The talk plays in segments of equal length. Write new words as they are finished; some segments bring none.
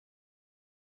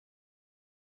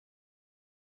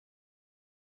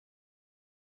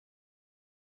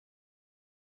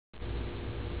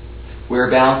We're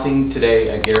balancing today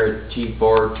a Garrett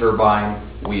T4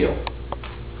 turbine wheel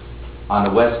on the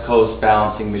WestCoast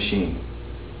Balancing machine.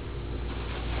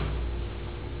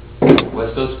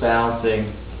 WestCoast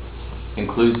Balancing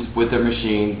includes with their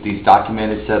machine these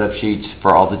documented setup sheets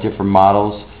for all the different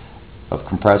models of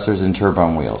compressors and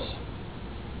turbine wheels.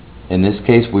 In this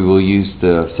case, we will use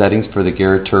the settings for the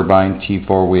Garrett Turbine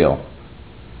T4 wheel,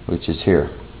 which is here.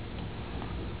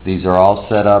 These are all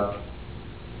set up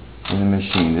in the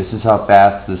machine. This is how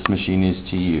fast this machine is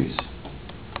to use.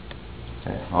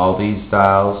 Okay. All these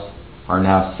dials are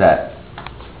now set.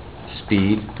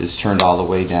 Speed is turned all the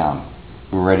way down.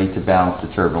 We're ready to balance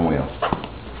the turbine wheel.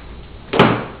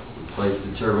 Place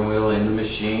the turbine wheel in the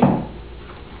machine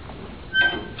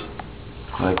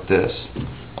like this.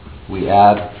 We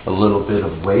add a little bit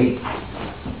of weight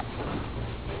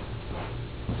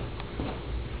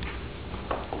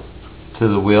to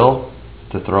the wheel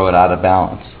to throw it out of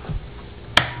balance.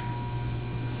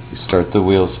 We start the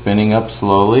wheel spinning up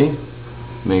slowly.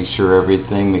 Make sure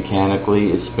everything mechanically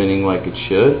is spinning like it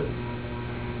should.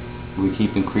 We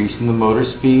keep increasing the motor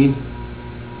speed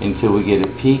until we get a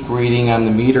peak reading on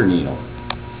the meter needle.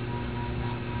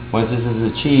 Once this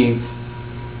is achieved,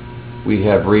 we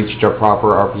have reached our proper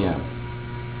RPM.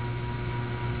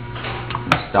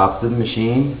 We stop the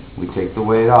machine, we take the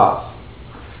weight off.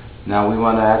 Now we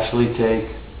want to actually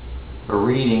take a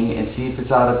reading and see if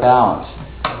it's out of balance.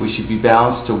 We should be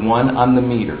balanced to 1 on the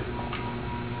meter.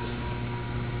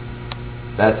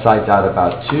 That side's out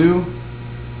about 2,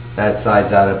 that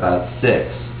side's out about 6.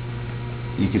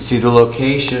 You can see the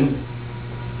location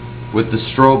with the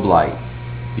strobe light.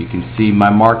 You can see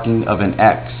my marking of an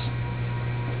X.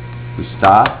 We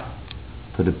stop,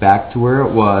 put it back to where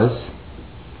it was,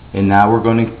 and now we're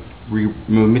going to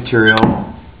remove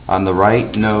material on the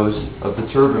right nose of the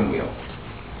turbine wheel.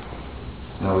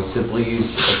 Now we simply use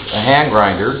a hand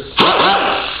grinder,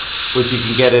 which you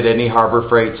can get at any Harbor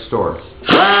Freight store.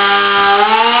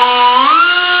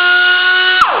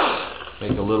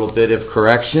 Make a little bit of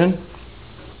correction,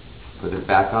 put it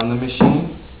back on the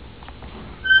machine,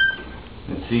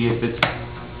 and see if it's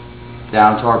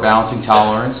down to our balancing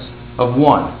tolerance of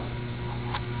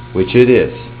 1, which it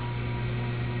is.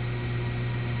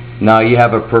 Now you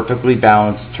have a perfectly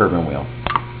balanced turbine wheel.